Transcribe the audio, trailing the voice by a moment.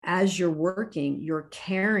as you're working, you're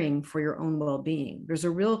caring for your own well-being. There's a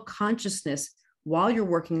real consciousness while you're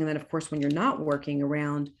working. And then of course, when you're not working,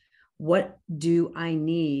 around what do I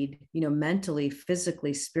need, mentally,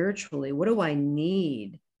 physically, spiritually, what do I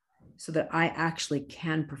need so that I actually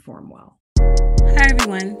can perform well? Hi,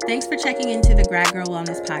 everyone. Thanks for checking into the Grad Girl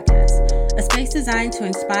Wellness Podcast, a space designed to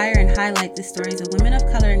inspire and highlight the stories of women of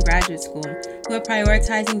color in graduate school who are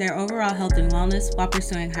prioritizing their overall health and wellness while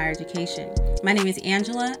pursuing higher education. My name is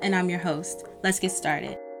Angela, and I'm your host. Let's get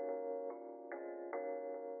started.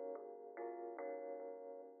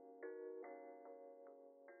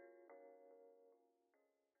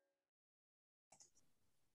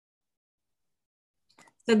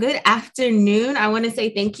 So good afternoon. I want to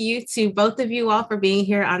say thank you to both of you all for being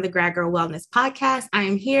here on the Grad Girl Wellness Podcast. I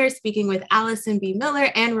am here speaking with Allison B. Miller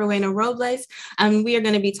and Rowena Robles. We are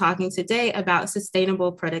going to be talking today about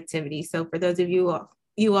sustainable productivity. So for those of you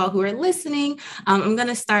all who are listening, I'm going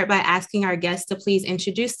to start by asking our guests to please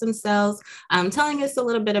introduce themselves, telling us a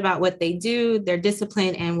little bit about what they do, their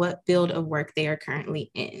discipline, and what field of work they are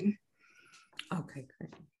currently in. Okay,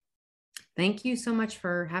 great. Thank you so much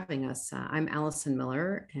for having us. I'm Allison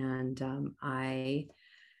Miller, and I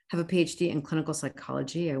have a PhD in clinical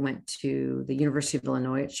psychology. I went to the University of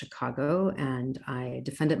Illinois at Chicago, and I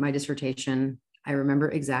defended my dissertation. I remember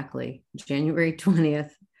exactly January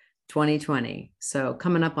 20th, 2020. So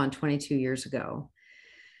coming up on 22 years ago.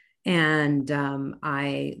 And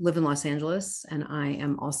I live in Los Angeles, and I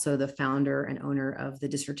am also the founder and owner of the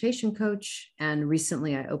Dissertation Coach. And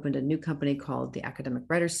recently I opened a new company called the Academic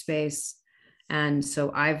Writer Space. And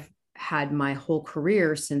so I've had my whole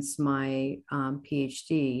career since my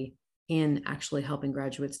PhD in actually helping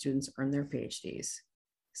graduate students earn their PhDs.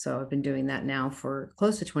 So I've been doing that now for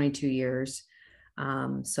close to 22 years.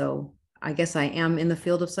 So I guess I am in the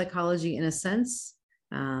field of psychology in a sense,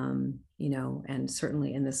 and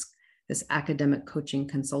certainly in this academic coaching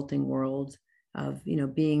consulting world of,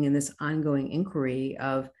 being in this ongoing inquiry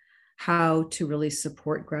of how to really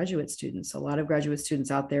support graduate students. A lot of graduate students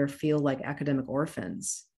out there feel like academic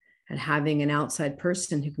orphans, and having an outside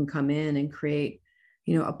person who can come in and create,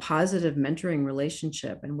 a positive mentoring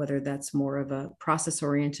relationship, and whether that's more of a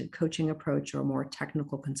process-oriented coaching approach or more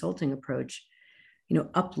technical consulting approach,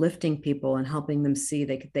 uplifting people and helping them see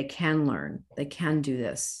they can learn, they can do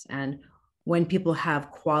this. And when people have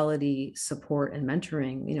quality support and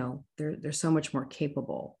mentoring, they're so much more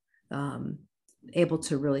capable, able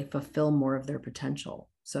to really fulfill more of their potential.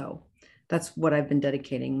 So that's what I've been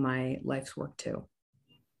dedicating my life's work to.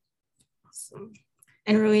 Awesome.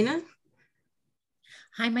 And Rowena?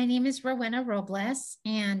 Hi, my name is Rowena Robles,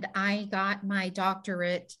 and I got my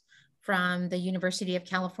doctorate from the University of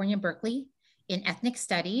California, Berkeley in ethnic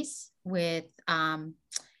studies with,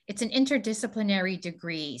 it's an interdisciplinary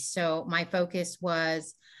degree. So my focus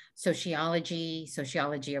was sociology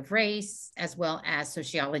of race, as well as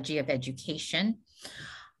sociology of education.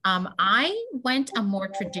 I went a more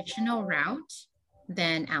traditional route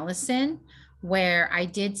than Allison, where I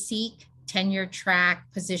did seek tenure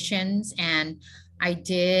track positions, and I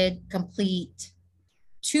did complete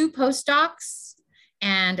 2 postdocs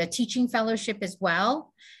and a teaching fellowship as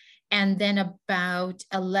well. And then about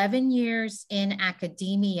 11 years in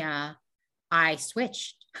academia, I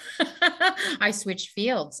switched. I switched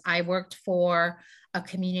fields. I worked for a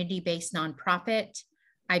community-based nonprofit.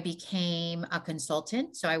 I became a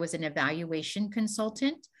consultant. So I was an evaluation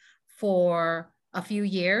consultant for a few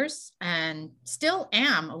years, and still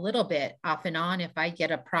am a little bit off and on if I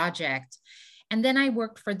get a project. And then I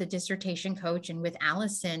worked for the Dissertation Coach and with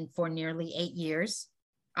Allison for nearly 8 years,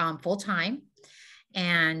 full-time.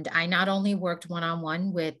 And I not only worked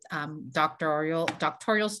one-on-one with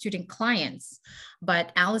doctoral student clients,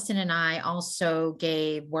 but Allison and I also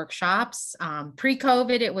gave workshops.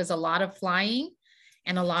 Pre-COVID, it was a lot of flying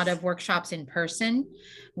and a lot of workshops in person.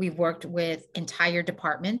 We've worked with entire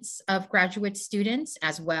departments of graduate students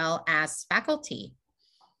as well as faculty.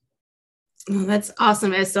 Oh, that's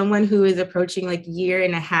awesome. As someone who is approaching like 1.5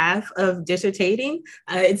 years of dissertating,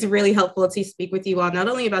 it's really helpful to speak with you all, not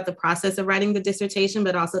only about the process of writing the dissertation,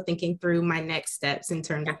 but also thinking through my next steps in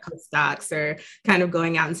terms of postdocs or kind of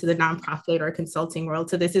going out into the nonprofit or consulting world.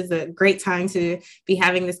 So this is a great time to be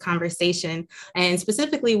having this conversation. And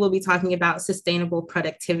specifically, we'll be talking about sustainable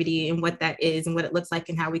productivity and what that is and what it looks like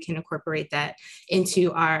and how we can incorporate that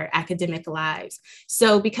into our academic lives.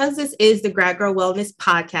 So because this is the Grad Girl Wellness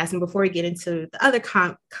Podcast, and before we get into the other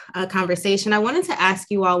conversation, I wanted to ask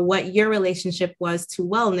you all what your relationship was to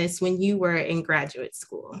wellness when you were in graduate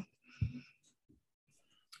school.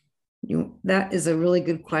 You That is a really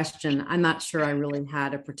good question. I'm not sure I really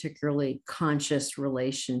had a particularly conscious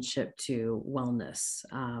relationship to wellness.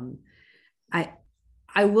 I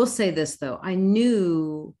I will say this though, I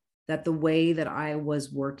knew that the way that I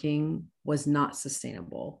was working was not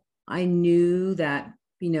sustainable. I knew that,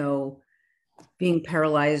 you know, being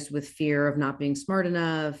paralyzed with fear of not being smart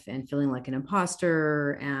enough and feeling like an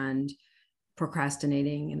imposter and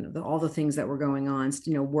procrastinating and all the things that were going on,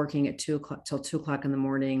 you know, working at 2 o'clock till 2 o'clock in the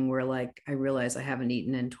morning, where like I realized I haven't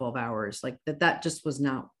eaten in 12 hours, like that just was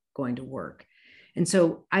not going to work. And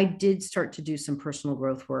so I did start to do some personal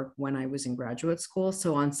growth work when I was in graduate school.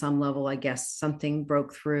 So on some level, I guess something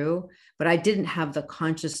broke through, but I didn't have the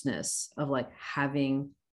consciousness of like having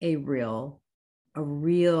a real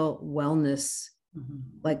wellness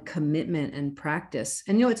like commitment and practice.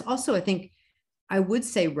 And you know, it's also, I think I would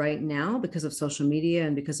say right now, because of social media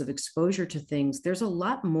and because of exposure to things, there's a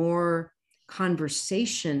lot more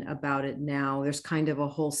conversation about it now. There's kind of a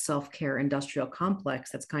whole self-care industrial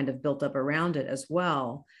complex that's kind of built up around it as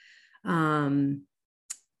well. I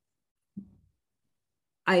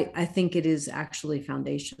think it is actually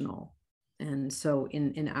foundational. And so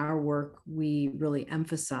in our work, we really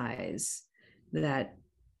emphasize that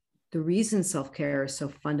the reason self-care is so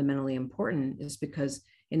fundamentally important is because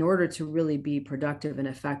in order to really be productive and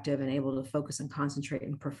effective and able to focus and concentrate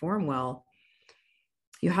and perform well,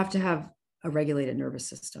 you have to have a regulated nervous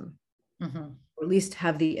system, or at least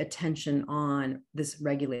have the attention on this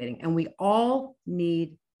regulating. And we all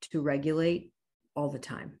need to regulate all the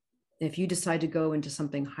time. If you decide to go into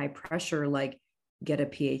something high pressure, like get a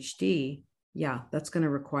PhD, yeah, that's going to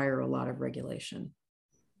require a lot of regulation.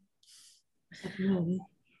 You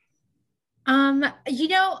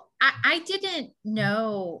know, I didn't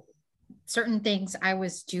know certain things I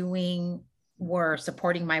was doing were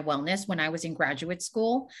supporting my wellness when I was in graduate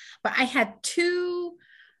school, but I had two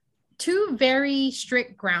very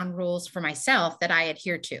strict ground rules for myself that I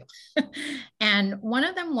adhered to. And one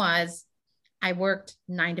of them was I worked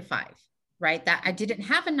 9 to 5, right? That I didn't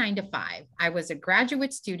have a 9 to 5. I was a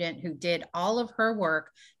graduate student who did all of her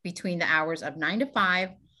work between the hours of 9 to 5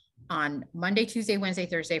 on Monday, Tuesday, Wednesday,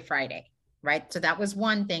 Thursday, Friday, right? So that was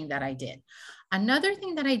one thing that I did. Another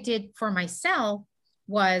thing that I did for myself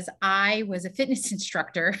was I was a fitness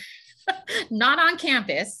instructor, not on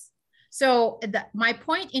campus. So my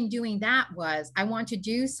point in doing that was I want to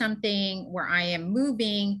do something where I am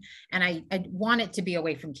moving, and I want it to be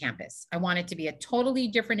away from campus. I want it to be a totally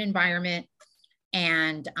different environment.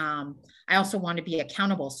 And I also want to be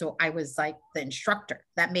accountable. So I was like the instructor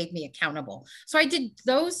that made me accountable. So I did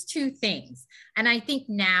those two things. And I think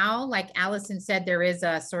now, like Allison said, there is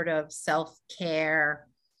a sort of self-care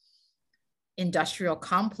industrial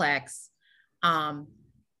complex.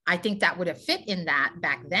 I think that would have fit in that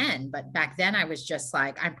back then. But back then I was just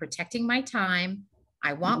like, I'm protecting my time.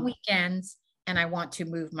 I want weekends, and I want to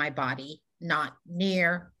move my body, not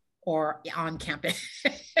near or on campus.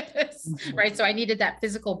 Right. So I needed that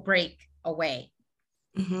physical break away.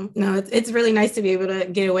 No, it's really nice to be able to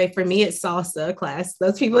get away. For me, it's salsa class.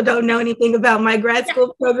 Those people don't know anything about my grad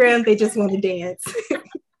school program. They just want to dance.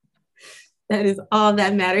 That is all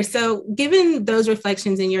that matters. So given those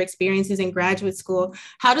reflections and your experiences in graduate school,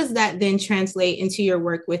 how does that then translate into your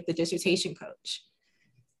work with the dissertation coach?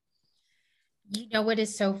 You know what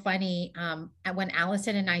is so funny? When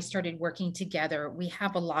Allison and I started working together, we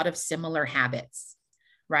have a lot of similar habits,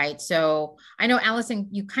 right? So I know, Allison,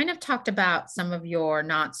 you kind of talked about some of your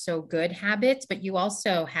not so good habits, but you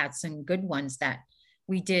also had some good ones that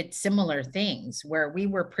we did similar things where we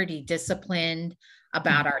were pretty disciplined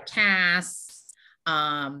about our tasks.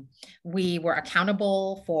 We were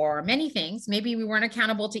accountable for many things. Maybe we weren't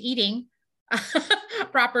accountable to eating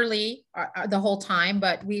properly the whole time,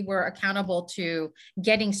 but we were accountable to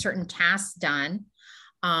getting certain tasks done.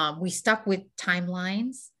 We stuck with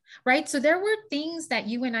timelines, right? So there were things that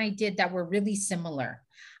you and I did that were really similar.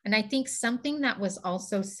 And I think something that was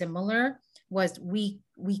also similar was we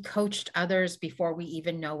coached others before we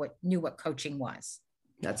even knew what coaching was.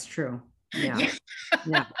 That's true. Yeah.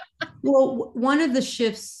 Yeah. Well, one of the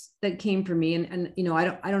shifts that came for me, and you know,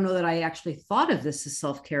 I don't know that I actually thought of this as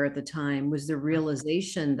self-care at the time, was the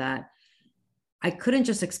realization that I couldn't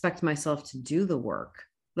just expect myself to do the work.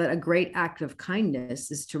 But a great act of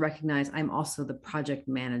kindness is to recognize I'm also the project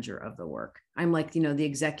manager of the work. I'm like, you know, the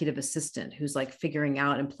executive assistant who's like figuring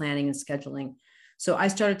out and planning and scheduling. So I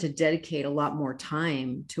started to dedicate a lot more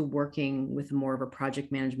time to working with more of a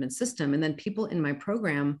project management system. And then people in my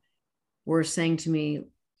program were saying to me,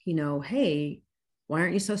 you know, hey, why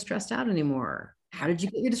aren't you so stressed out anymore? How did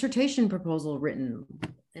you get your dissertation proposal written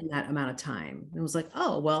in that amount of time? And it was like,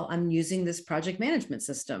 oh, well, I'm using this project management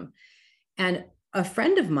system. And a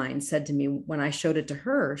friend of mine said to me when I showed it to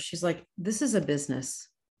her, she's like, this is a business.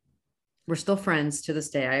 We're still friends to this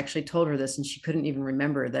day. I actually told her this and she couldn't even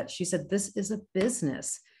remember that. She said, this is a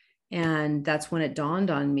business. And that's when it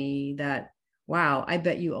dawned on me that, wow, I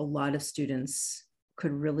bet you a lot of students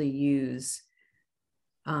could really use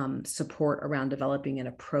support around developing an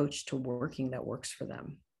approach to working that works for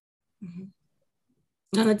them. Mm-hmm.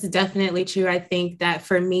 No, that's definitely true. I think that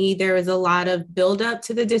for me, there was a lot of buildup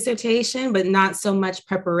to the dissertation, but not so much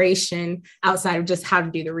preparation outside of just how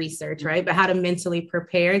to do the research, right? But how to mentally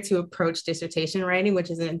prepare to approach dissertation writing,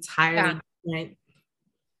 which is an entirely different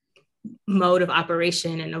mode of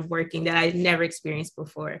operation and of working that I never experienced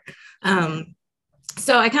before.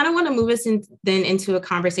 So I kind of want to move us into a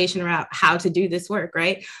conversation about how to do this work,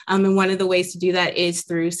 right? And one of the ways to do that is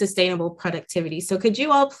through sustainable productivity. So could you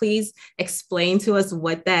all please explain to us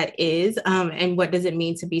what that is and what does it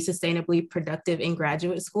mean to be sustainably productive in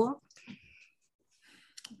graduate school?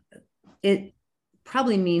 It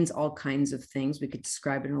probably means all kinds of things. We could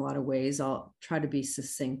describe it in a lot of ways. I'll try to be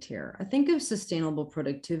succinct here. I think of sustainable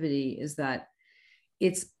productivity is that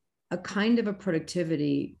it's a kind of a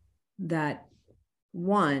productivity that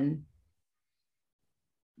one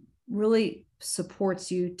really supports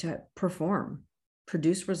you to perform,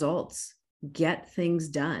 produce results, get things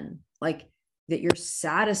done, like that you're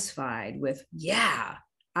satisfied with, yeah,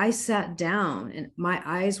 I sat down and my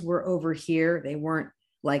eyes were over here. They weren't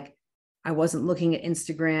like, I wasn't looking at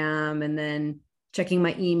Instagram and then checking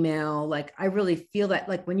my email. Like, I really feel that,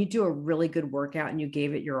 like, when you do a really good workout and you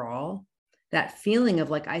gave it your all, that feeling of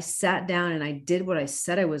like, I sat down and I did what I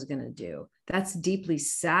said I was going to do. That's deeply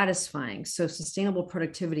satisfying. So sustainable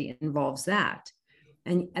productivity involves that.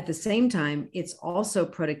 And at the same time, it's also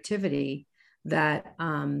productivity that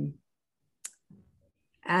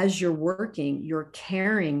as you're working, you're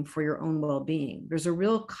caring for your own well-being. There's a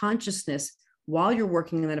real consciousness while you're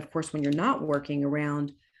working. And then of course, when you're not working,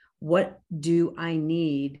 around what do I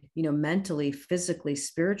need, mentally, physically,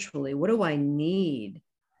 spiritually, what do I need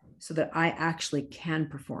so that I actually can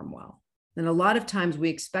perform well? And a lot of times we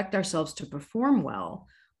expect ourselves to perform well,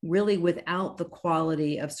 really without the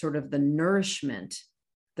quality of sort of the nourishment,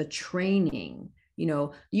 the training.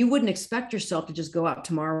 You wouldn't expect yourself to just go out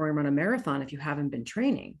tomorrow and run a marathon if you haven't been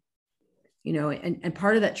training, and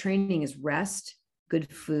part of that training is rest, good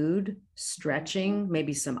food, stretching,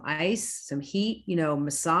 maybe some ice, some heat,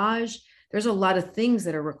 massage. There's a lot of things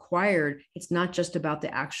that are required. It's not just about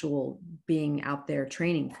the actual being out there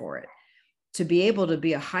training for it. To be able to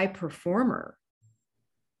be a high performer,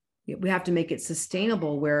 we have to make it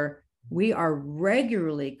sustainable, where we are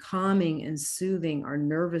regularly calming and soothing our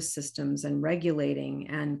nervous systems and regulating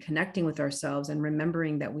and connecting with ourselves and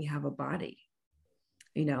remembering that we have a body,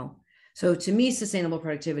 So to me, sustainable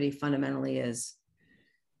productivity fundamentally is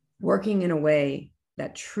working in a way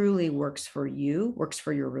that truly works for you, works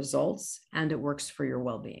for your results, and it works for your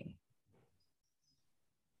well-being.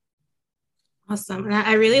 Awesome. And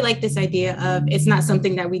I really like this idea of it's not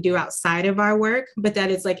something that we do outside of our work, but that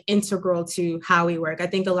it's like integral to how we work. I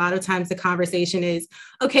think a lot of times the conversation is,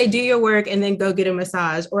 okay, do your work and then go get a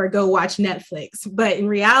massage or go watch Netflix. But in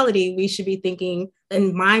reality, we should be thinking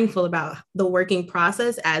and mindful about the working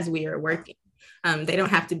process as we are working. They don't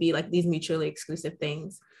have to be like these mutually exclusive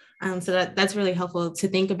things. So that's really helpful to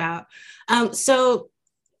think about. So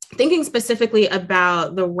thinking specifically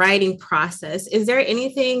about the writing process, is there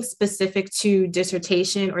anything specific to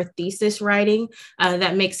dissertation or thesis writing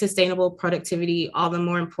that makes sustainable productivity all the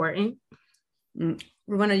more important?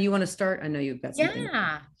 Rowena, you want to start? I know you've got something.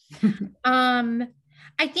 Yeah.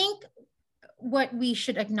 I think what we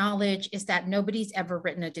should acknowledge is that nobody's ever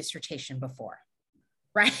written a dissertation before,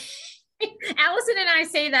 right? Allison and I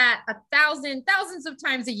say that thousands of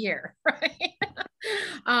times a year, right?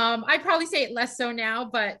 I probably say it less so now,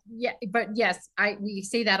 but yes, we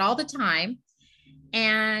say that all the time.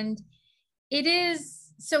 And it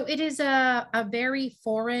is a very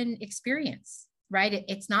foreign experience, right?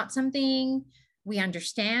 It's not something we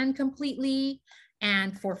understand completely.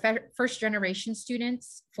 And for first generation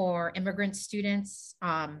students, for immigrant students,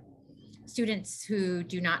 students who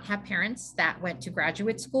do not have parents that went to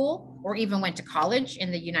graduate school or even went to college in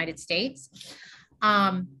the United States,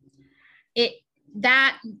 it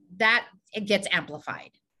gets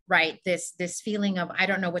amplified, right? This feeling of, I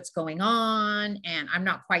don't know what's going on, and I'm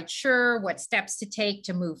not quite sure what steps to take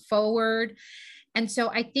to move forward. And so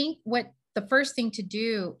I think what the first thing to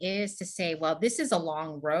do is to say, well, this is a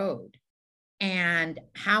long road. And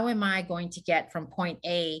how am I going to get from point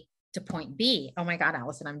A to point B. Oh my God,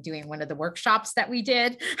 Allison, I'm doing one of the workshops that we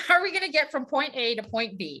did. How are we going to get from point A to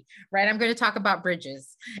point B, right? I'm going to talk about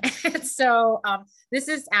bridges. And so this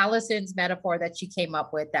is Allison's metaphor that she came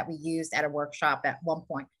up with that we used at a workshop at one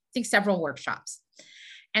point, I think several workshops.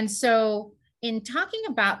 And so in talking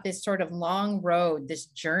about this sort of long road, this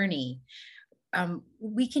journey,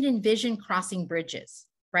 we can envision crossing bridges,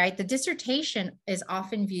 right? The dissertation is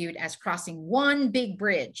often viewed as crossing one big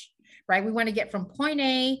bridge, right? We want to get from point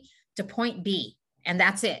A to point B, and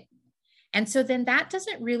that's it. And so then that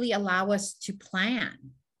doesn't really allow us to plan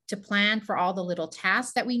for all the little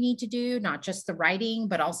tasks that we need to do, not just the writing,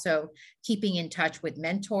 but also keeping in touch with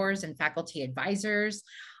mentors and faculty advisors,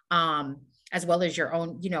 as well as your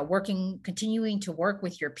own, continuing to work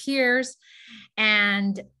with your peers.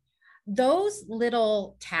 And those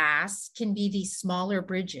little tasks can be these smaller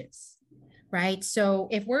bridges, right? So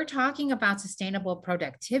if we're talking about sustainable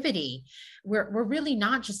productivity, we're really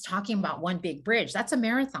not just talking about one big bridge. That's a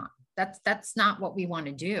marathon. That's not what we want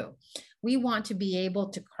to do. We want to be able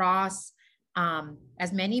to cross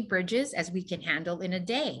as many bridges as we can handle in a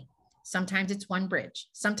day. Sometimes it's one bridge,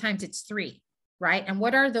 sometimes it's three, right? And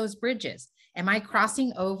what are those bridges? Am I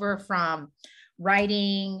crossing over from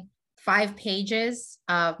writing 5 pages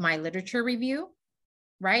of my literature review,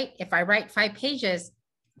 right? If I write 5 pages,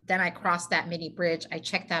 then I cross that mini bridge. I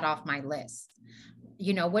check that off my list.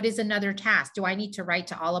 What is another task? Do I need to write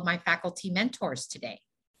to all of my faculty mentors today,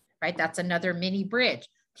 right? That's another mini bridge.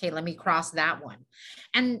 Okay, let me cross that one.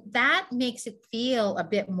 And that makes it feel a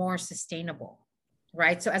bit more sustainable,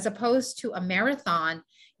 right? So as opposed to a marathon,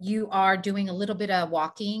 you are doing a little bit of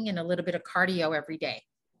walking and a little bit of cardio every day,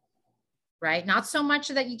 right? Not so much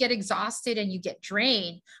that you get exhausted and you get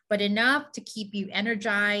drained, but enough to keep you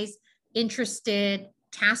energized, interested,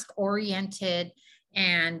 task-oriented,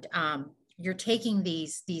 and you're taking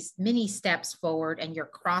these mini steps forward and you're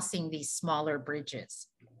crossing these smaller bridges.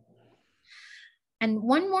 And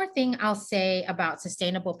one more thing I'll say about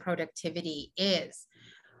sustainable productivity is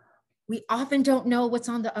we often don't know what's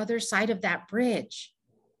on the other side of that bridge,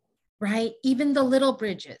 right? Even the little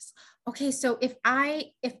bridges. Okay, so if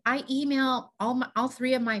I email all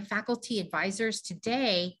 3 of my faculty advisors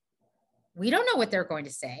today, we don't know what they're going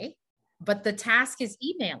to say, but the task is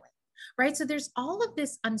emailing, right? So there's all of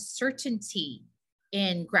this uncertainty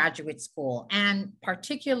in graduate school, and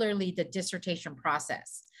particularly the dissertation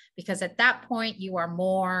process, because at that point you are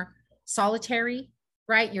more solitary,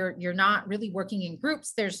 right? You're not really working in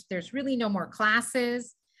groups. There's really no more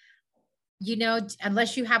classes.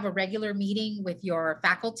 Unless you have a regular meeting with your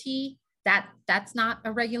faculty, that's not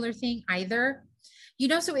a regular thing either.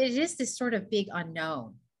 So it is this sort of big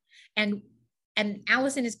unknown. And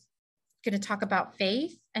Allison is going to talk about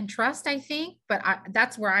faith and trust, I think, but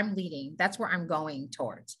that's where I'm leading. That's where I'm going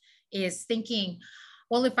towards, is thinking,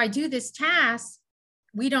 well, if I do this task,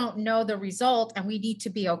 we don't know the result and we need to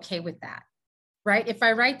be okay with that, right? If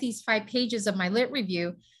I write these 5 pages of my lit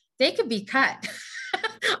review, they could be cut.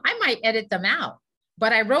 I might edit them out,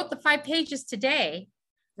 but I wrote the 5 pages today,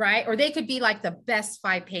 right? Or they could be like the best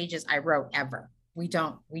 5 pages I wrote ever. We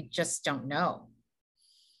just don't know.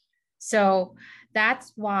 So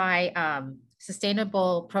that's why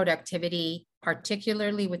sustainable productivity,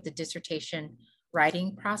 particularly with the dissertation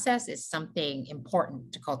writing process, is something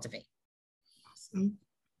important to cultivate. Awesome.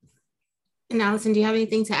 And Allison, do you have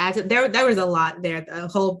anything to add? There was a lot there, the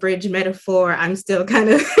whole bridge metaphor. I'm still kind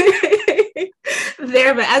of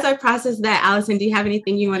there, but as I process that, Allison, do you have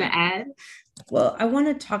anything you want to add? Well, I want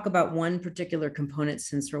to talk about one particular component,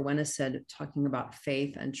 since Rowena said talking about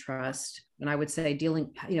faith and trust. And I would say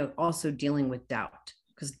also dealing with doubt,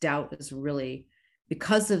 because doubt is really,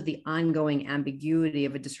 because of the ongoing ambiguity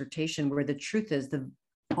of a dissertation, where the truth is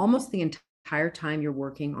almost the entire time you're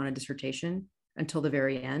working on a dissertation until the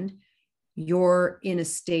very end, you're in a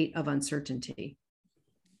state of uncertainty.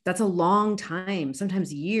 That's a long time,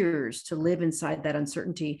 sometimes years, to live inside that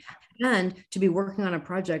uncertainty and to be working on a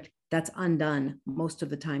project that's undone most of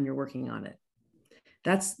the time you're working on it.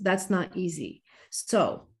 That's not easy.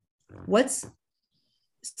 So what's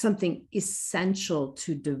something essential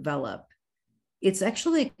to develop? It's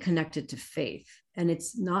actually connected to faith, and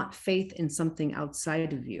it's not faith in something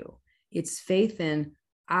outside of you. It's faith in,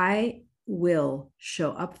 I will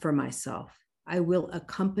show up for myself. I will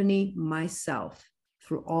accompany myself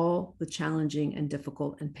through all the challenging and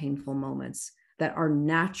difficult and painful moments that are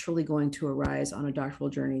naturally going to arise on a doctoral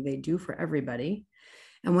journey. They do for everybody.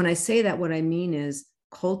 And when I say that, what I mean is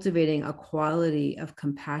cultivating a quality of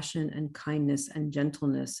compassion and kindness and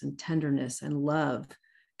gentleness and tenderness and love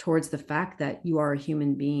towards the fact that you are a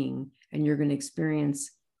human being and you're going to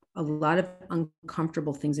experience a lot of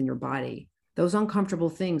uncomfortable things in your body, Those uncomfortable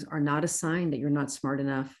things are not a sign that you're not smart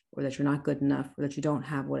enough or that you're not good enough or that you don't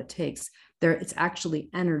have what it takes. It's actually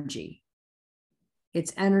energy.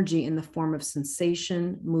 It's energy in the form of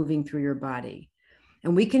sensation moving through your body.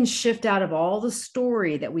 And we can shift out of all the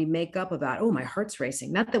story that we make up about, oh, my heart's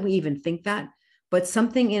racing. Not that we even think that, but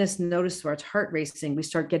something in us notices our heart racing. We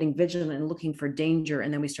start getting vigilant and looking for danger.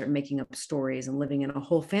 And then we start making up stories and living in a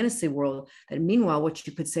whole fantasy world. That meanwhile, what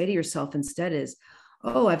you could say to yourself instead is,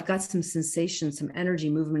 oh, I've got some sensation, some energy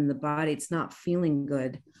movement in the body. It's not feeling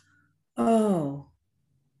good. Oh,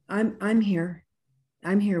 I'm here.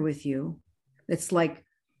 I'm here with you. It's like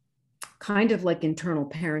kind of like internal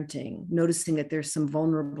parenting, noticing that there's some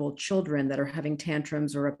vulnerable children that are having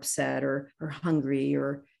tantrums or upset or hungry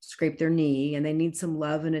or scrape their knee, and they need some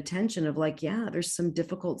love and attention of like, yeah, there's some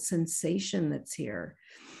difficult sensation that's here.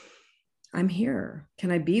 I'm here.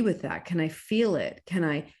 Can I be with that? Can I feel it? Can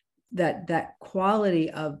I, that quality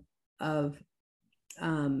of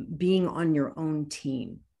being on your own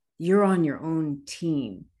team. You're on your own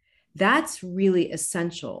team. That's really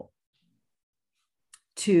essential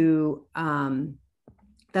to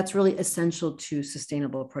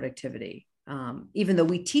sustainable productivity. Even though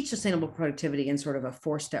we teach sustainable productivity in sort of a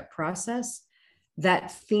 4-step process,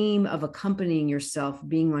 that theme of accompanying yourself,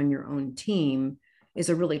 being on your own team, is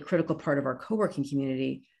a really critical part of our co-working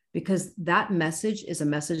community, because that message is a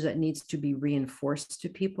message that needs to be reinforced to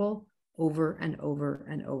people over and over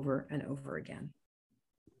and over and over again.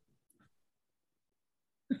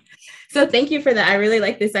 So thank you for that. I really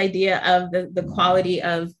like this idea of the quality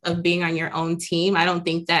of being on your own team. I don't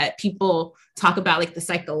think that people talk about like the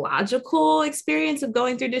psychological experience of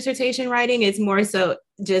going through dissertation writing. It's more so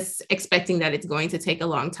just expecting that it's going to take a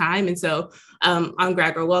long time. And so on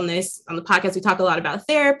Grad Girl Wellness, on the podcast, we talk a lot about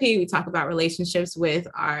therapy. We talk about relationships with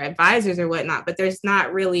our advisors or whatnot, but there's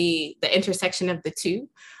not really the intersection of the two.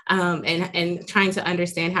 And trying to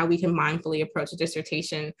understand how we can mindfully approach a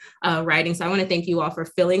dissertation writing. So I want to thank you all for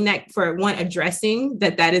filling that, for one, addressing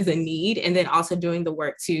that is a need, and then also doing the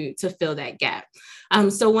work to fill that gap.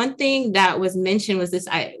 So one thing that was mentioned was this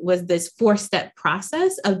 4-step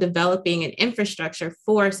process of developing an infrastructure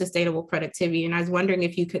for sustainable productivity. And I was wondering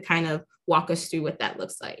if you could kind of walk us through what that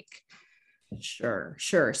looks like. Sure.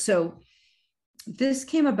 So this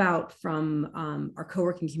came about from our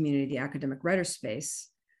co-working community, the Academic Writer Space,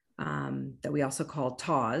 that we also call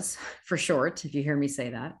TAWS for short, if you hear me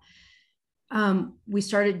say that. We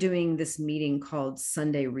started doing this meeting called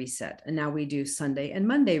Sunday Reset, and now we do Sunday and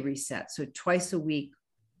Monday Reset. So twice a week,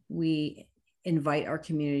 we invite our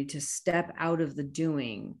community to step out of the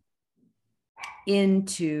doing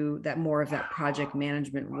into that more of that project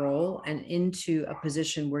management role and into a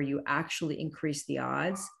position where you actually increase the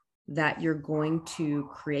odds that you're going to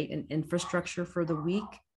create an infrastructure for the week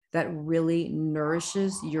that really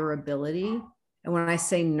nourishes your ability. And when I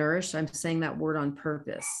say nourish, I'm saying that word on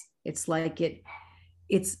purpose. It's like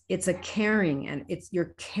it's a caring, and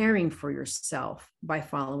you're caring for yourself by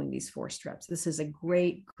following these 4 steps. This is a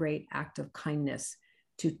great, great act of kindness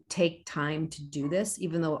to take time to do this,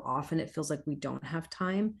 even though often it feels like we don't have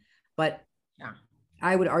time. But yeah,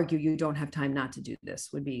 I would argue you don't have time not to do this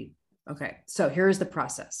would be okay. So here's the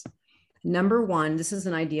process. Number 1, this is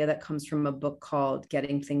an idea that comes from a book called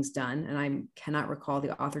Getting Things Done, and I cannot recall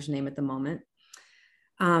the author's name at the moment.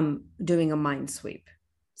 Doing a mind sweep.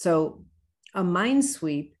 So a mind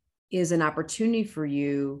sweep is an opportunity for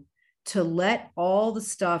you to let all the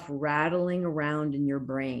stuff rattling around in your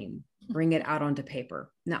brain, bring it out onto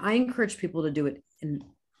paper. Now, I encourage people to do it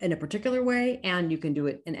in a particular way, and you can do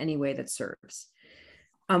it in any way that serves.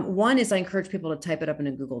 One is I encourage people to type it up in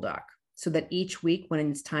a Google Doc, so that each week when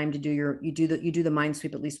it's time to do you do the mind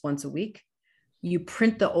sweep at least once a week. You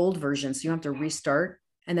print the old version, so you don't have to restart,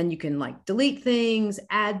 and then you can like delete things,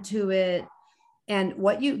 add to it. And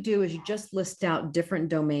what you do is you just list out different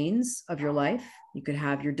domains of your life. You could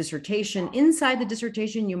have your dissertation. Inside the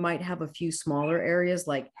dissertation, you might have a few smaller areas,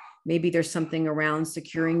 like maybe there's something around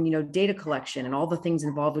securing, data collection and all the things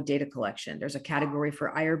involved with data collection. There's a category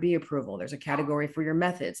for IRB approval. There's a category for your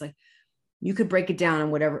methods. Like, you could break it down in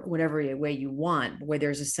whatever way you want, where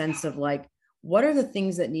there's a sense of like, what are the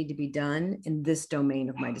things that need to be done in this domain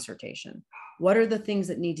of my dissertation? What are the things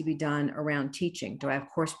that need to be done around teaching? Do I have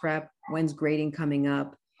course prep? When's grading coming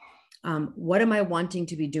up? What am I wanting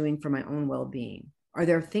to be doing for my own well-being? Are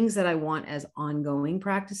there things that I want as ongoing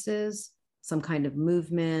practices, some kind of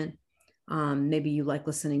movement? Maybe you like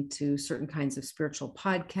listening to certain kinds of spiritual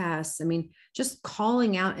podcasts. I mean, just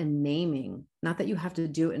calling out and naming, not that you have to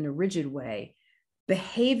do it in a rigid way,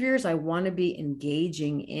 behaviors I want to be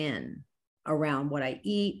engaging in around what I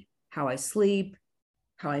eat, how I sleep,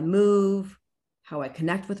 how I move, how I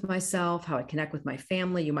connect with myself, how I connect with my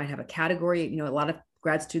family. You might have a category, a lot of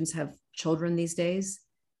grad students have children these days,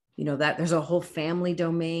 that there's a whole family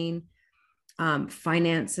domain,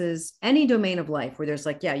 finances, any domain of life where there's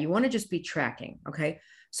like, yeah, you want to just be tracking. Okay.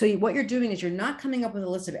 So what you're doing is you're not coming up with a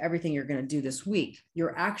list of everything you're going to do this week.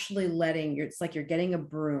 You're actually it's like you're getting a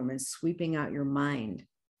broom and sweeping out your mind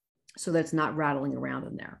so that it's not rattling around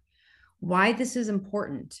in there. Why this is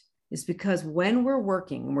important is because when we're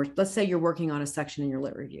working, let's say you're working on a section in your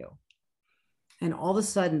lit review, and all of a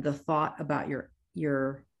sudden the thought about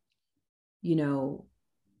your Amex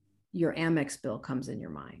bill comes in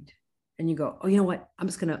your mind, and you go, oh, you know what? I'm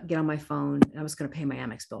just going to get on my phone and I'm just going to pay my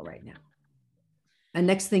Amex bill right now. And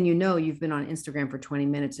next thing you know, you've been on Instagram for 20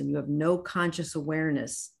 minutes and you have no conscious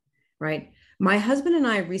awareness, right? My husband and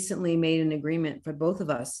I recently made an agreement for both of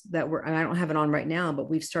us and I don't have it on right now, but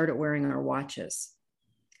we've started wearing our watches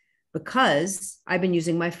because I've been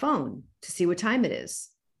using my phone to see what time it is.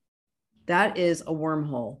 That is a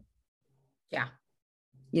wormhole. Yeah.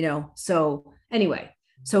 So anyway,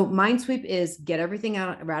 so mind sweep is get everything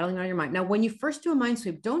out, rattling on your mind. Now, when you first do a mind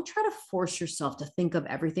sweep, don't try to force yourself to think of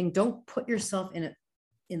everything. Don't put yourself in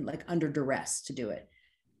like under duress to do it.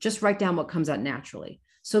 Just write down what comes out naturally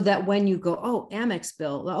so that when you go, oh, Amex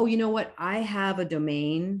bill, oh, you know what? I have a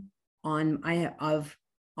domain on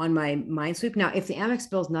my mind sweep. Now, if the Amex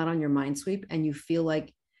bill is not on your mind sweep and you feel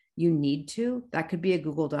like you need to, that could be a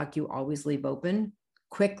Google Doc you always leave open.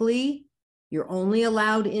 Quickly, you're only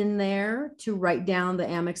allowed in there to write down the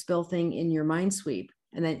Amex bill thing in your mind sweep,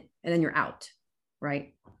 and then you're out,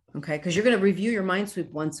 right? Okay, because you're going to review your mind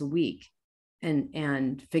sweep once a week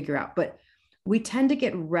and figure out. But we tend to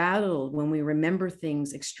get rattled when we remember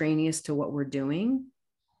things extraneous to what we're doing,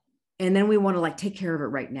 and then we want to like take care of it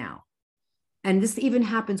right now. And this even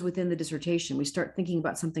happens within the dissertation. We start thinking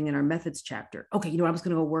about something in our methods chapter. Okay, I was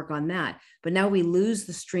going to go work on that. But now we lose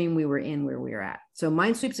the stream we were in where we were at. So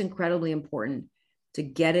mind sweep's incredibly important to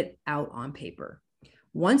get it out on paper.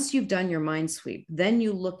 Once you've done your mind sweep, then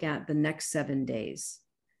you look at the next 7 days.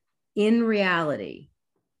 In reality,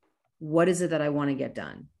 what is it that I want to get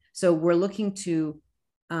done? So we're looking to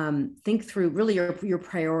think through really your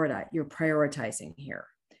prioritizing here.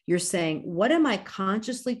 You're saying, what am I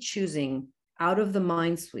consciously choosing out of the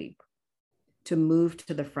mind sweep to move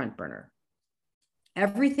to the front burner?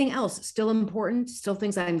 Everything else still important, still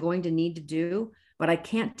things I'm going to need to do, but I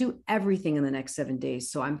can't do everything in the next 7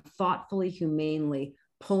 days. So I'm thoughtfully, humanely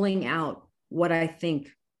pulling out what I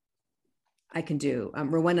think I can do.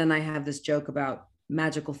 Rowena and I have this joke about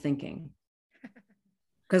magical thinking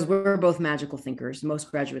because we're both magical thinkers.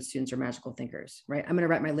 Most graduate students are magical thinkers, right? I'm going to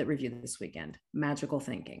write my lit review this weekend. Magical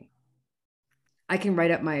thinking. I can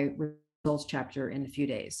write up my results chapter in a few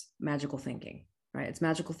days. Magical thinking, right? It's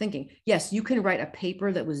magical thinking. Yes, you can write a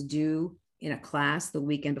paper that was due in a class the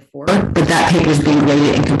weekend before, but that paper is being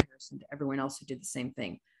graded in comparison to everyone else who did the same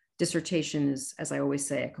thing. Dissertation is, as I always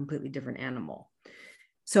say, a completely different animal.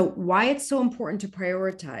 So why it's so important to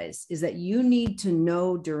prioritize is that you need to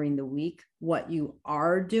know during the week what you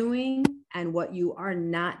are doing and what you are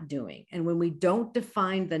not doing. And when we don't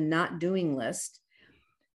define the not doing list,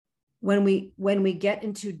 when we get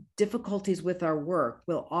into difficulties with our work,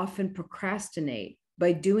 we'll often procrastinate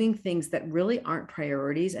by doing things that really aren't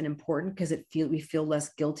priorities and important because we feel less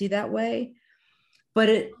guilty that way.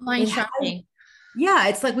 But shopping. Yeah,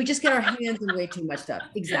 it's like we just get our hands in way too much stuff.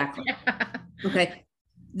 Exactly. Okay.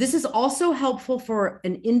 This is also helpful for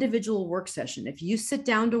an individual work session. If you sit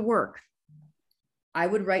down to work, I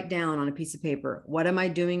would write down on a piece of paper, what am I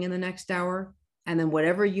doing in the next hour? And then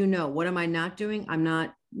whatever what am I not doing?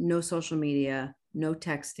 No social media, no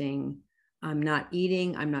texting. I'm not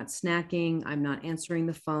eating. I'm not snacking. I'm not answering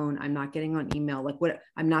the phone. I'm not getting on email.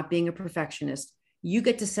 I'm not being a perfectionist. You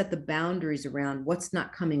get to set the boundaries around what's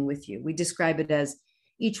not coming with you. We describe it as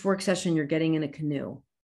each work session, you're getting in a canoe.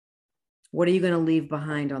 What are you going to leave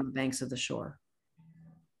behind on the banks of the shore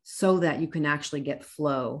so that you can actually get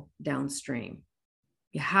flow downstream?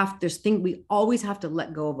 We always have to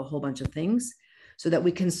let go of a whole bunch of things so that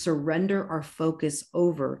we can surrender our focus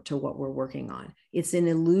over to what we're working on. It's an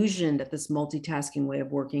illusion that this multitasking way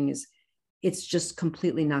of working it's just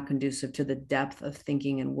completely not conducive to the depth of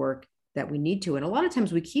thinking and work that we need to. And a lot of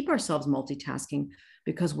times we keep ourselves multitasking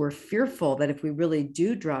because we're fearful that if we really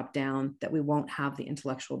do drop down, that we won't have the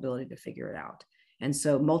intellectual ability to figure it out. And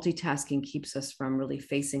so multitasking keeps us from really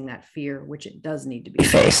facing that fear, which it does need to be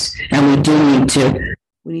faced. And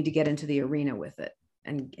we need to get into the arena with it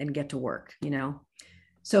and get to work,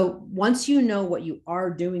 So once you know what you are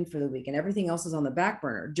doing for the week and everything else is on the back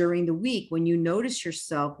burner during the week, when you notice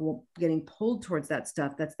yourself getting pulled towards that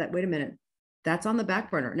stuff, wait a minute, That's on the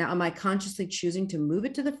back burner. Now, am I consciously choosing to move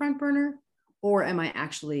it to the front burner, or am I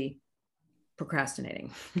actually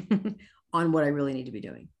procrastinating on what I really need to be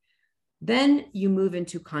doing? Then you move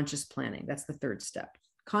into conscious planning. That's the third step.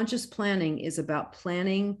 Conscious planning is about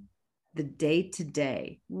planning the day to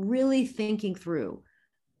day, really thinking through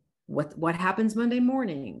what happens Monday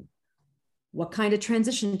morning. What kind of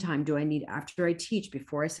transition time do I need after I teach,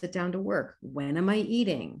 before I sit down to work? When am I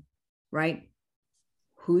eating, right?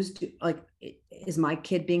 Is my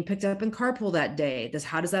kid being picked up in carpool that day?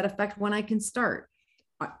 How does that affect when I can start?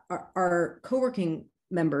 Our co-working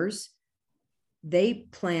members, they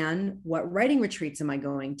plan what writing retreats am I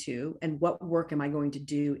going to, and what work am I going to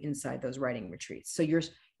do inside those writing retreats. So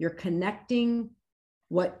you're connecting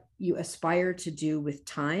what you aspire to do with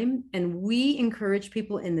time. And we encourage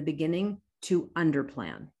people in the beginning to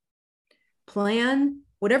underplan. Plan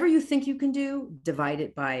whatever you think you can do, divide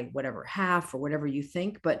it by whatever, half or whatever you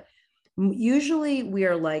think. But usually we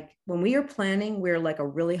are like, when we are planning, we're like a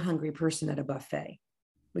really hungry person at a buffet.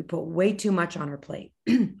 We put way too much on our plate.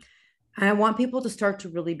 And I want people to start to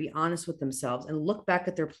really be honest with themselves and look back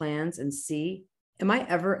at their plans and see, am I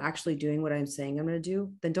ever actually doing what I'm saying I'm going to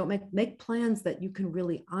do? Then don't make plans that you can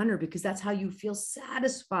really honor, because that's how you feel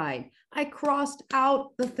satisfied. I crossed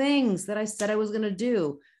out the things that I said I was going to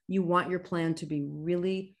do. You want your plan to be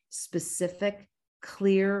really specific,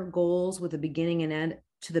 clear goals with a beginning and end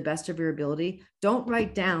to the best of your ability. Don't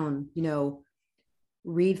write down,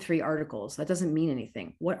 read 3 articles. That doesn't mean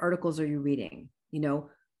anything. What articles are you reading?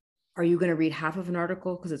 Are you going to read half of an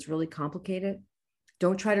article because it's really complicated?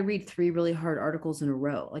 Don't try to read 3 really hard articles in a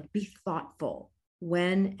row. Like, be thoughtful.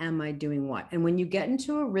 When am I doing what? And when you get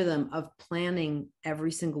into a rhythm of planning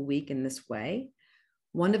every single week in this way,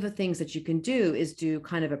 one of the things that you can do is do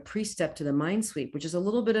kind of a pre-step to the mind sweep, which is a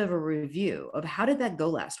little bit of a review of how did that go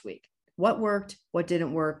last week? What worked? What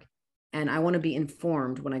didn't work? And I want to be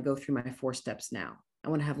informed when I go through my 4 steps now. I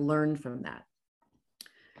want to have learned from that.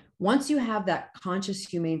 Once you have that conscious,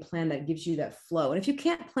 humane plan that gives you that flow, and if you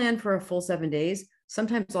can't plan for a full 7 days,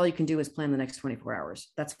 sometimes all you can do is plan the next 24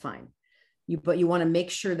 hours. That's fine. But you want to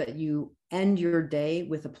make sure that you end your day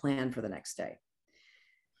with a plan for the next day.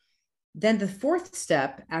 Then the 4th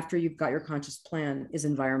step after you've got your conscious plan is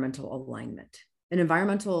environmental alignment. And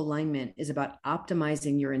environmental alignment is about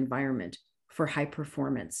optimizing your environment for high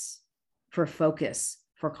performance, for focus,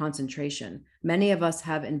 for concentration. Many of us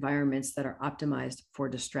have environments that are optimized for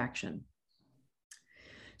distraction.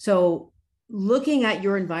 So looking at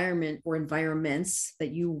your environment or environments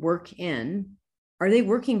that you work in, are they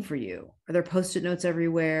working for you? Are there Post-it notes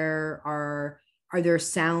everywhere? Are there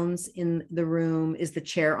sounds in the room? Is the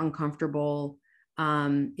chair uncomfortable?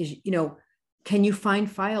 Can you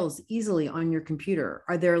find files easily on your computer?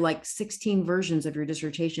 Are there like 16 versions of your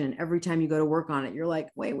dissertation? And every time you go to work on it, you're like,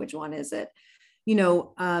 wait, which one is it?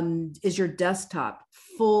 Is your desktop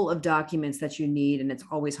full of documents that you need and it's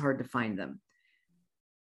always hard to find them?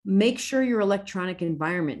 Make sure your electronic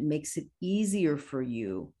environment makes it easier for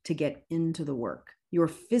you to get into the work. Your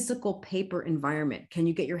physical paper environment, can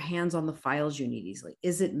you get your hands on the files you need easily?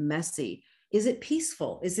 Is it messy? Is it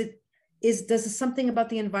peaceful? Does something about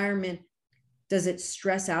the environment, does it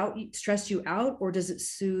stress you out, or does it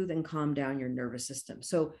soothe and calm down your nervous system?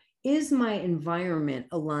 So is my environment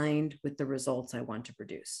aligned with the results I want to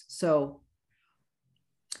produce? So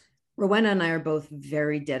Rowena and I are both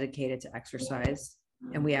very dedicated to exercise,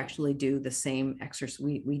 and we actually do the same exercise.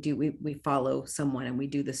 We follow someone and we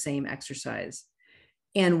do the same exercise.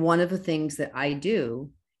 And one of the things that I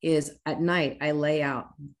do is at night, I lay out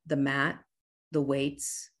the mat, the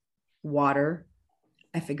weights, water.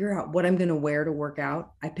 I figure out what I'm going to wear to work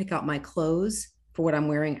out. I pick out my clothes for what I'm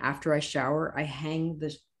wearing after I shower. I hang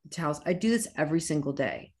the towels. I do this every single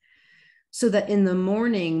day so that in the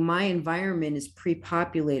morning, my environment is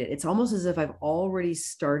pre-populated. It's almost as if I've already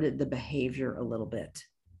started the behavior a little bit.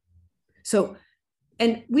 So,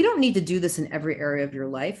 and we don't need to do this in every area of your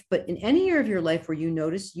life, but in any area of your life where you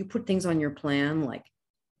notice you put things on your plan, like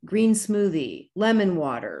green smoothie, lemon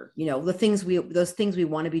water, those things we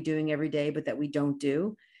want to be doing every day, but that we don't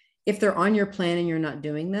do. If they're on your plan and you're not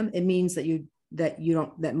doing them, it means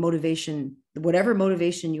that motivation, whatever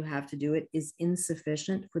motivation you have to do it, is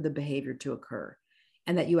insufficient for the behavior to occur,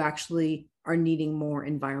 and that you actually are needing more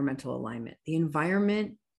environmental alignment. The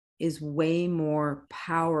environment is way more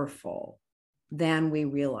powerful than we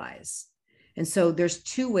realize. And so there's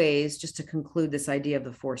 2 ways, just to conclude this idea of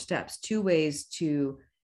the 4 steps, 2 ways to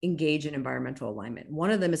engage in environmental alignment.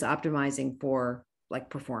 One of them is optimizing for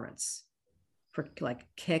performance, for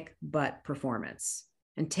kick butt performance,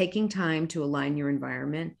 and taking time to align your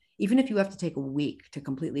environment. Even if you have to take a week to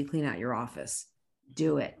completely clean out your office,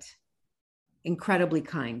 do it. incredibly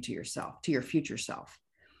kind to yourself, to your future self.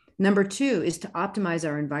 Number two is to optimize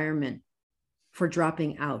our environment for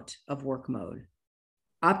dropping out of work mode.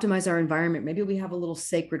 Optimize our environment. Maybe we have a little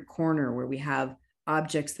sacred corner where we have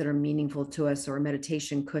objects that are meaningful to us, or a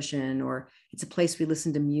meditation cushion, or it's a place we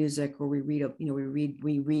listen to music, or we read,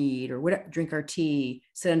 we read, or whatever, drink our tea,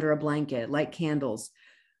 sit under a blanket, light candles.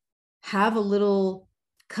 Have a little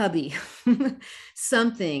cubby,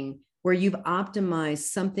 something where you've optimized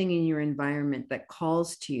something in your environment that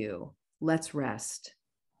calls to you. Let's rest.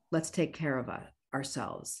 Let's take care of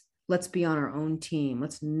ourselves. Let's be on our own team.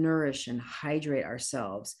 Let's nourish and hydrate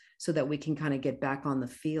ourselves so that we can kind of get back on the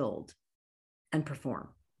field and perform.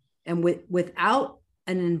 And without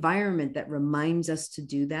an environment that reminds us to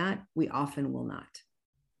do that, we often will not.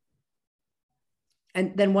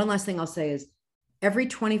 And then one last thing I'll say is, every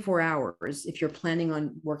 24 hours, if you're planning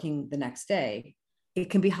on working the next day, it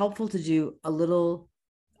can be helpful to do a little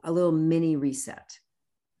mini reset.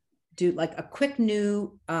 Do like a quick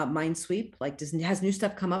new mind sweep. Like, has new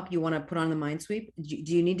stuff come up you want to put on the mind sweep? Do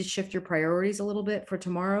you need to shift your priorities a little bit for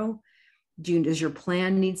tomorrow? Does your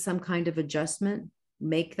plan need some kind of adjustment?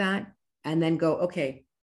 Make that, and then go, okay,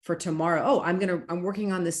 for tomorrow, oh, I'm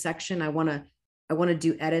working on this section. I want to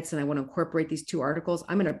do edits, and I want to incorporate these 2 articles.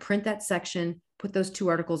 I'm going to print that section, put those 2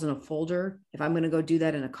 articles in a folder. If I'm going to go do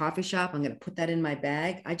that in a coffee shop, I'm going to put that in my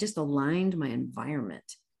bag. I just aligned my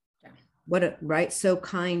environment. Right? So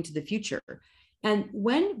kind to the future. And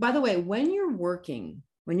by the way, when you're working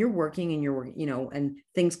and and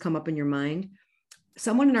things come up in your mind,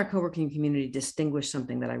 someone in our co-working community distinguished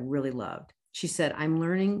something that I really loved. She said, I'm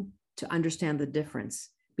learning to understand the difference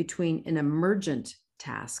between an emergent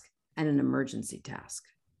task and an emergency task.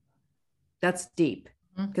 That's deep,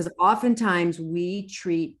 because oftentimes we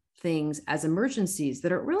treat things as emergencies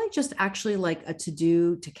that are really just actually like a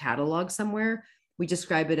to-do to catalog somewhere. We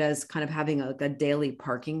describe it as kind of having a daily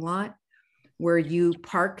parking lot where you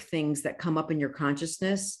park things that come up in your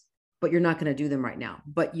consciousness, but you're not going to do them right now.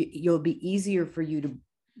 But you'll be easier for you to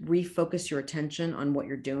refocus your attention on what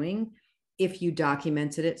you're doing if you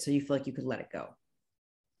documented it so you feel like you could let it go.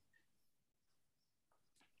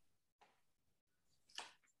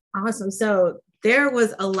 Awesome. So there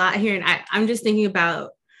was a lot here, and I'm just thinking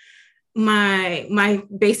about my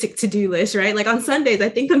basic to-do list, right? Like on Sundays, I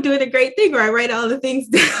think I'm doing a great thing where I write all the things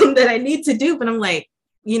down that I need to do, but I'm like,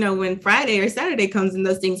 when Friday or Saturday comes and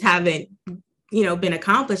those things haven't, been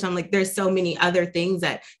accomplished, I'm like, there's so many other things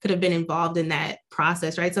that could have been involved in that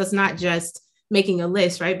process, right? So it's not just making a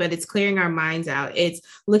list, right? But it's clearing our minds out. It's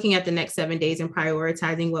looking at the next 7 days and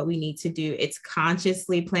prioritizing what we need to do. It's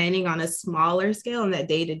consciously planning on a smaller scale on that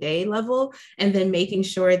day-to-day level, and then making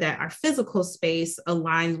sure that our physical space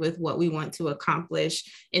aligns with what we want to accomplish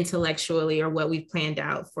intellectually or what we've planned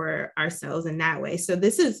out for ourselves in that way. So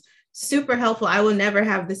this is super helpful. I will never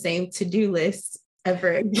have the same to-do list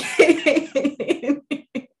ever again.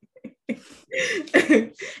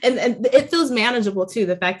 And it feels manageable too.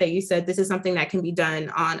 The fact that you said this is something that can be done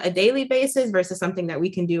on a daily basis versus something that we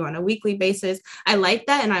can do on a weekly basis. I like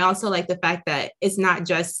that. And I also like the fact that it's not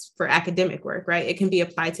just for academic work, right? It can be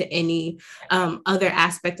applied to any other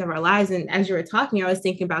aspect of our lives. And as you were talking, I was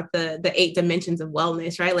thinking about the 8 dimensions of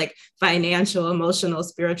wellness, right? Like financial, emotional,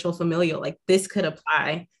 spiritual, familial, like this could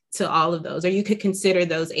apply to all of those, or you could consider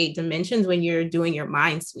those 8 dimensions when you're doing your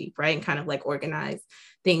mind sweep, right? And kind of like organize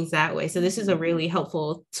things that way. So this is a really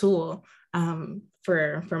helpful tool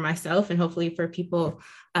for myself and hopefully for people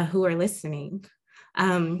who are listening.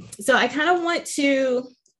 So I kind of want to,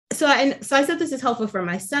 so I said this is helpful for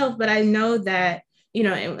myself, but I know that, and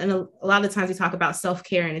a lot of times we talk about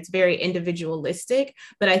self-care and it's very individualistic,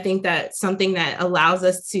 but I think that something that allows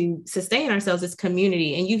us to sustain ourselves is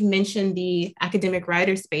community. And you've mentioned the academic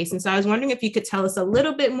writer space. And so I was wondering if you could tell us a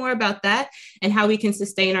little bit more about that and how we can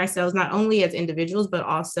sustain ourselves, not only as individuals, but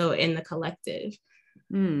also in the collective.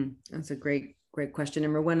 That's a great question.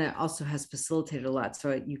 And Rowena also has facilitated a lot.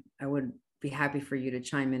 So I would be happy for you to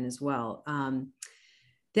chime in as well.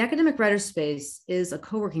 The academic writer space is a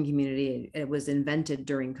co-working community. It was invented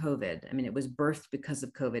during COVID. I mean, it was birthed because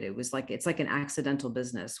of COVID. It's like an accidental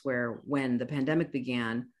business where when the pandemic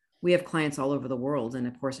began, we have clients all over the world. And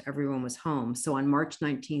of course, everyone was home. So on March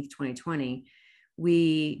 19th, 2020,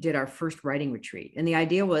 we did our first writing retreat. And the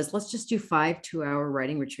idea was, let's just do 5 2-hour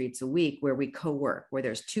writing retreats a week where we co-work, where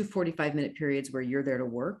there's 2 45-minute periods where you're there to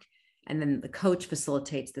work. And then the coach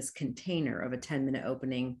facilitates this container of a 10-minute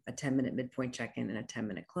opening, a 10-minute midpoint check-in, and a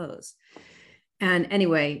 10-minute close. And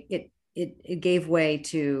anyway, it gave way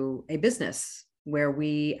to a business where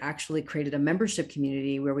we actually created a membership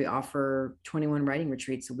community where we offer 21 writing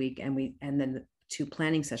retreats a week and then 2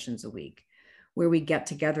 planning sessions a week. where we get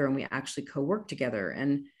together and we actually co-work together.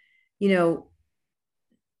 And, you know,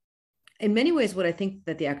 in many ways, what I think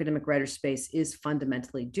that the academic writer space is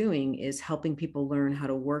fundamentally doing is helping people learn how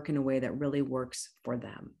to work in a way that really works for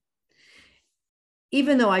them.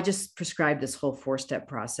 Even though I just prescribed this whole 4-step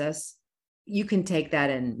process, you can take that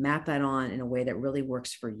and map that on in a way that really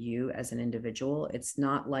works for you as an individual. It's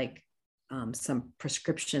not like some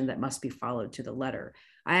prescription that must be followed to the letter.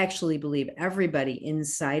 I actually believe everybody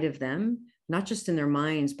inside of them, not just in their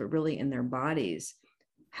minds, but really in their bodies,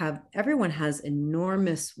 everyone has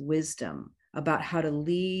enormous wisdom about how to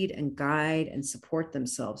lead and guide and support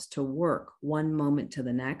themselves to work one moment to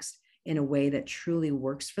the next in a way that truly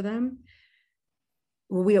works for them.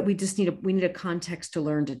 We just need a context to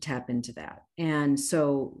learn to tap into that. And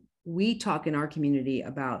so we talk in our community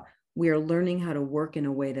about we are learning how to work in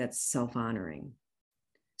a way that's self-honoring.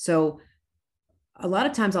 So a lot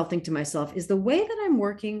of times I'll think to myself, is the way that I'm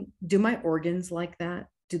working, do my organs like that?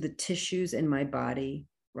 Do the tissues in my body,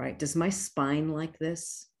 right? Does my spine like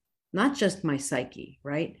this? Not just my psyche,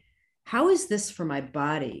 right? How is this for my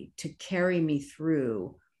body to carry me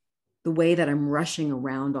through the way that I'm rushing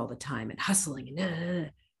around all the time and hustling?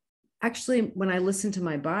 And actually, when I listen to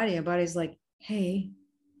my body's like, hey,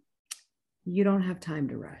 you don't have time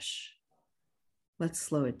to rush. Let's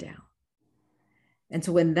slow it down. And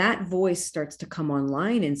so when that voice starts to come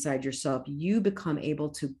online inside yourself, you become able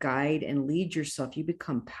to guide and lead yourself. You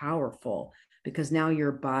become powerful because now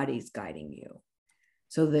your body's guiding you.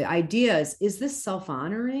 So the idea is this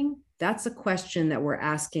self-honoring? That's a question that we're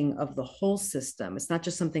asking of the whole system. It's not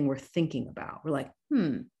just something we're thinking about. We're like,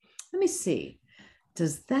 let me see.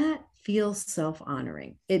 Does that feel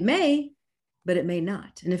self-honoring? It may, but it may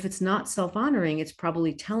not. And if it's not self-honoring, it's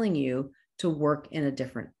probably telling you to work in a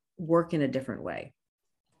different way.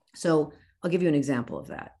 So I'll give you an example of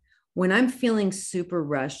that. When I'm feeling super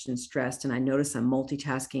rushed and stressed and I notice I'm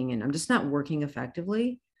multitasking and I'm just not working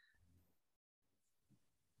effectively,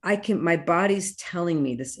 my body's telling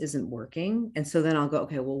me this isn't working. And so then I'll go,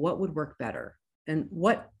 okay, well, what would work better? And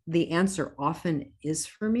what the answer often is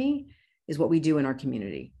for me is what we do in our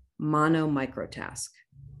community, microtask.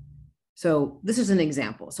 So this is an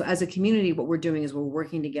example. So as a community, what we're doing is we're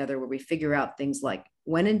working together where we figure out things like,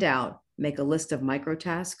 when in doubt, make a list of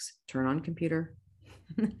microtasks, turn on computer,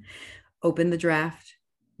 open the draft,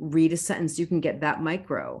 read a sentence, you can get that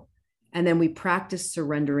micro. And then we practice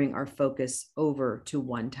surrendering our focus over to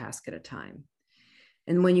one task at a time.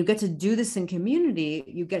 And when you get to do this in community,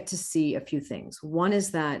 you get to see a few things. One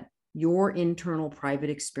is that your internal private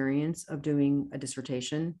experience of doing a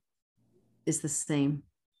dissertation is the same.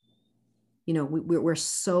 You know, we're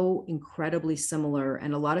so incredibly similar.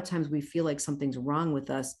 And a lot of times we feel like something's wrong with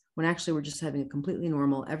us when actually we're just having a completely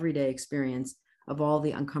normal everyday experience of all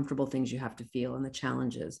the uncomfortable things you have to feel and the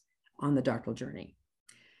challenges on the doctoral journey.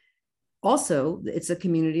 Also, it's a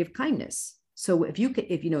community of kindness. So if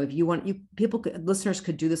you want, listeners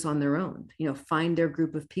could do this on their own, find their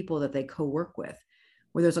group of people that they co-work with,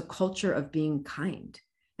 where there's a culture of being kind.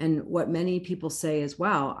 And what many people say is,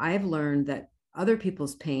 wow, I've learned that other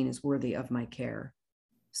people's pain is worthy of my care.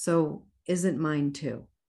 So isn't mine too,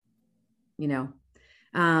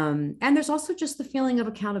 and there's also just the feeling of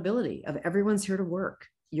accountability of everyone's here to work.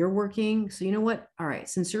 You're working. So you know what? All right,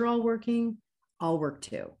 since you're all working, I'll work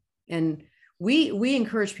too. And we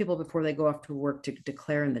encourage people before they go off to work to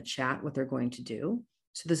declare in the chat what they're going to do.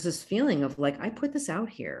 So there's this feeling of like, I put this out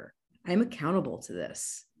here. I'm accountable to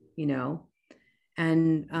this, and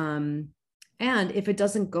if it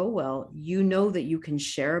doesn't go well, that you can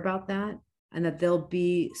share about that and that there'll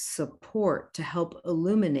be support to help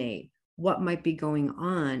illuminate what might be going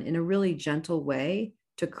on in a really gentle way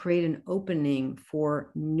to create an opening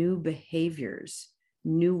for new behaviors,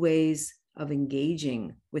 new ways of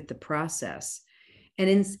engaging with the process.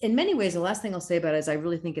 And in many ways, the last thing I'll say about it is I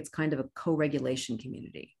really think it's kind of a co-regulation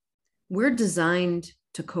community. We're designed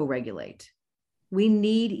to co-regulate. We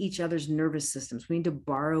need each other's nervous systems. We need to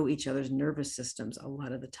borrow each other's nervous systems a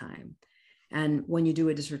lot of the time. And when you do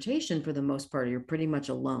a dissertation, for the most part, you're pretty much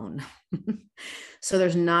alone. So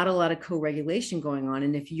there's not a lot of co-regulation going on.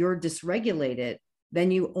 And if you're dysregulated,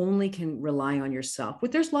 then you only can rely on yourself.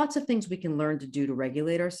 But there's lots of things we can learn to do to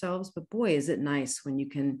regulate ourselves. But boy, is it nice when you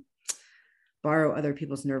can borrow other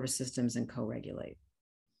people's nervous systems and co-regulate.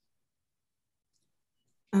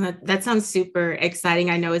 That sounds super exciting.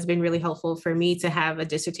 I know it's been really helpful for me to have a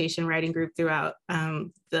dissertation writing group throughout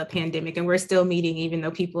the pandemic, and we're still meeting even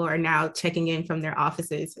though people are now checking in from their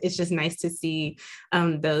offices. It's just nice to see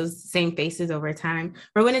those same faces over time.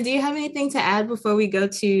 Rowena, do you have anything to add before we go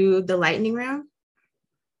to the lightning round?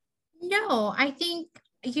 No, I think,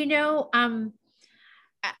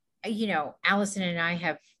 you know, Allison and I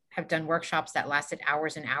have done workshops that lasted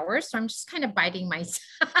hours and hours. So I'm just kind of biding my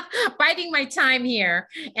biding my time here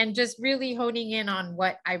and just really honing in on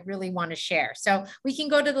what I really want to share. So we can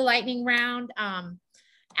go to the lightning round.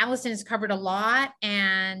 Allison has covered a lot,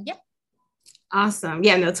 and yeah. Awesome.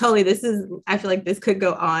 Yeah, no, totally. I feel like this could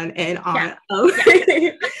go on and on. Yeah.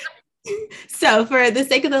 Yeah. So for the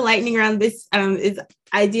sake of the lightning round, this is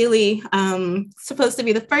ideally supposed to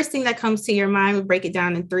be the first thing that comes to your mind. We'll break it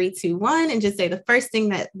down in 3, 2, 1, and just say the first thing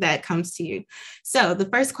that comes to you. So the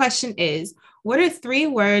first question is, what are 3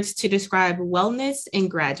 words to describe wellness in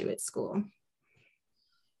graduate school?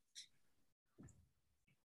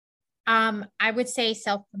 I would say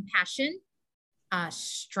self-compassion,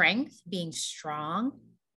 strength, being strong,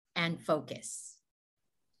 and focus.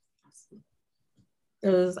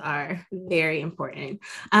 Those are very important.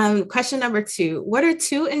 Question number 2, what are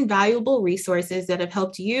 2 invaluable resources that have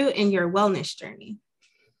helped you in your wellness journey?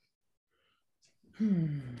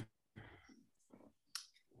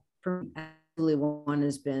 For me, one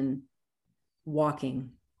has been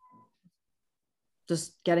walking.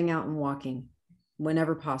 Just getting out and walking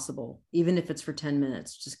whenever possible, even if it's for 10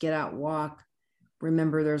 minutes. Just get out, walk.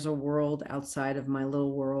 Remember, there's a world outside of my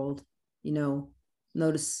little world, you know.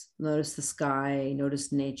 Notice the sky,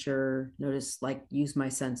 notice nature, use my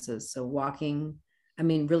senses. So walking, I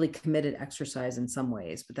mean, really committed exercise in some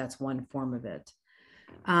ways, but that's one form of it.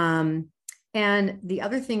 And the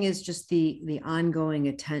other thing is just the ongoing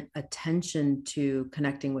attention to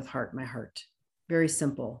connecting with my heart. Very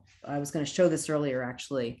simple. I was going to show this earlier,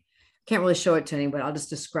 actually. Can't really show it to anyone, but I'll just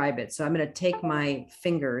describe it. So I'm going to take my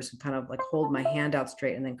fingers and kind of like hold my hand out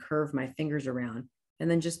straight and then curve my fingers around and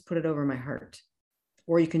then just put it over my heart.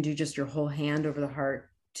 Or you can do just your whole hand over the heart,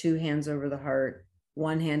 2 hands over the heart,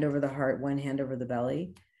 1 hand over the heart, 1 hand over the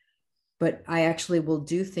belly. But I actually will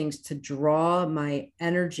do things to draw my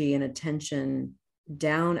energy and attention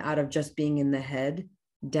down out of just being in the head,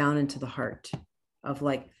 down into the heart of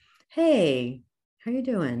like, hey, how you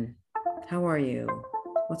doing? How are you?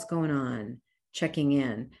 What's going on? Checking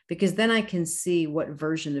in, because then I can see what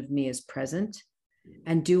version of me is present.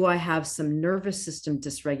 And do I have some nervous system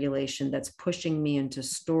dysregulation that's pushing me into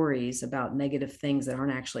stories about negative things that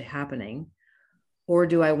aren't actually happening? Or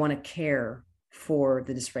do I want to care for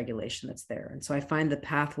the dysregulation that's there? And so I find the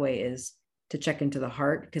pathway is to check into the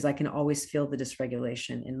heart, because I can always feel the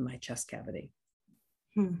dysregulation in my chest cavity.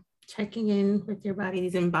 Checking in with your body,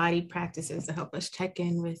 these embodied practices to help us check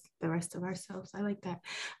in with the rest of ourselves. I like that.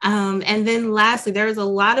 And then lastly, there is a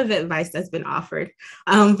lot of advice that's been offered,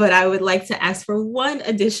 but I would like to ask for one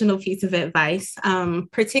additional piece of advice,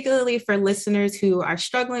 particularly for listeners who are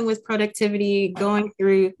struggling with productivity, going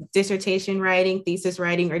through dissertation writing, thesis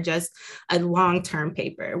writing, or just a long-term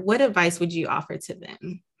paper. What advice would you offer to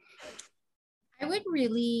them? I would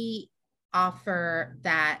really offer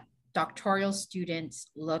that doctoral students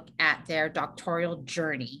look at their doctoral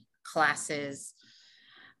journey, classes,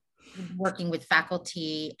 working with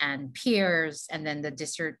faculty and peers, and then the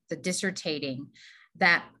dissertating,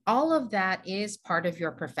 that all of that is part of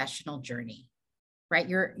your professional journey, right?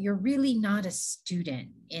 You're really not a student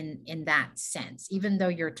in that sense, even though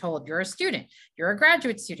you're told you're a student, you're a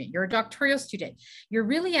graduate student, you're a doctoral student, you're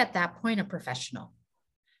really at that point a professional,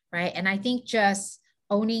 right? And I think just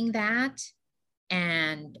owning that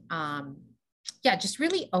and just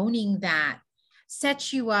really owning that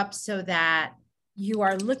sets you up so that you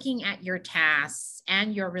are looking at your tasks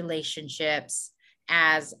and your relationships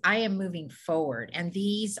as I am moving forward. And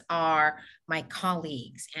these are my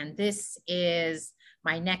colleagues, and this is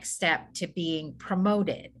my next step to being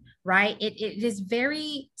promoted, right? It is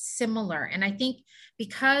very similar. And I think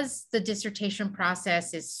because the dissertation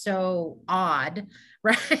process is so odd,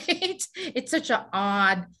 right? It's such an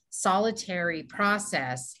odd, solitary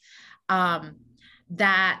process,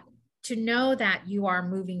 that to know that you are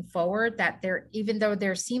moving forward, that there, even though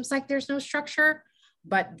there seems like there's no structure,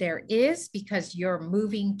 but there is, because you're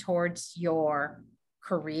moving towards your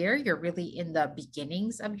career, you're really in the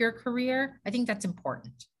beginnings of your career. I think that's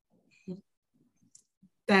important.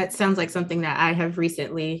 That sounds like something that I have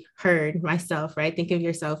recently heard myself, right? Think of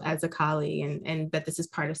yourself as a colleague, and that this is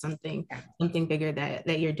part of something bigger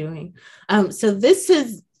that you're doing. So this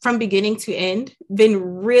has, from beginning to end, been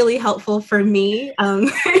really helpful for me. And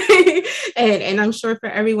I'm sure for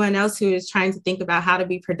everyone else who is trying to think about how to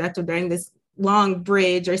be productive during this long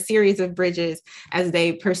bridge or series of bridges as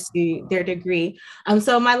they pursue their degree.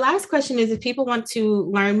 So my last question is, if people want to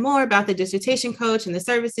learn more about the Dissertation Coach and the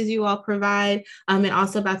services you all provide, and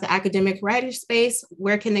also about the academic writer space,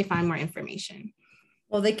 where can they find more information?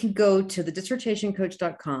 Well, they can go to the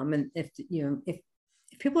dissertationcoach.com. And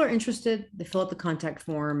if people are interested, they fill out the contact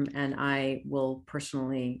form, and I will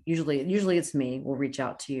personally, usually it's me, will reach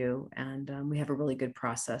out to you, and we have a really good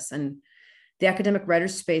process. And the Academic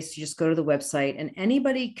Writers Space, you just go to the website and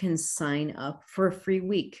anybody can sign up for a free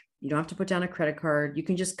week. You don't have to put down a credit card. You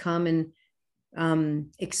can just come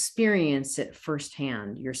and experience it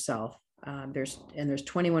firsthand yourself. There's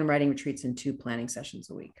 21 writing retreats and 2 planning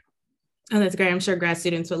sessions a week. Oh, that's great. I'm sure grad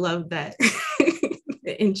students would love that.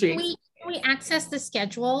 The intrigue. Can we access the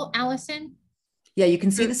schedule, Allison? Yeah, you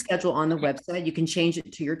can see the schedule on the website. You can change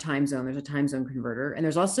it to your time zone. There's a time zone converter. And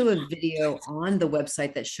there's also a video on the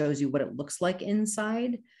website that shows you what it looks like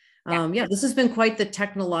inside. Yeah, this has been quite the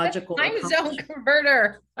technological time zone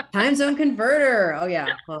converter. Time zone converter. Oh yeah.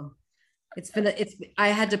 Well, I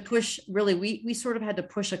had to push, really, we sort of had to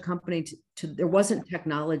push a company to there wasn't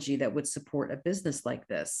technology that would support a business like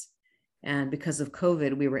this. And because of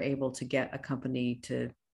COVID, we were able to get a company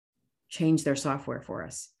to change their software for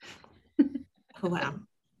us. Oh, wow.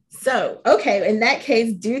 So, okay, in that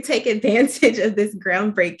case, do take advantage of this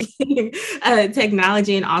groundbreaking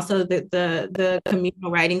technology, and also the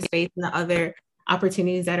communal writing space and the other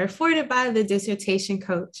opportunities that are afforded by the Dissertation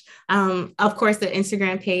Coach. Of course, the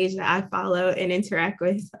Instagram page that I follow and interact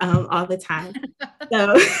with all the time.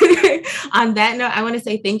 So on that note, I want to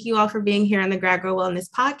say thank you all for being here on the Grad Girl Wellness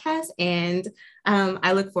podcast. And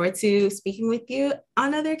I look forward to speaking with you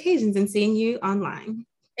on other occasions and seeing you online.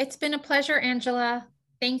 It's been a pleasure, Angela.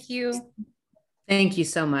 Thank you. Thank you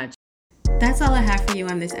so much. That's all I have for you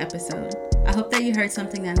on this episode. I hope that you heard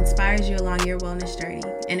something that inspires you along your wellness journey.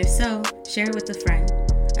 And if so, share it with a friend.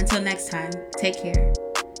 Until next time, take care.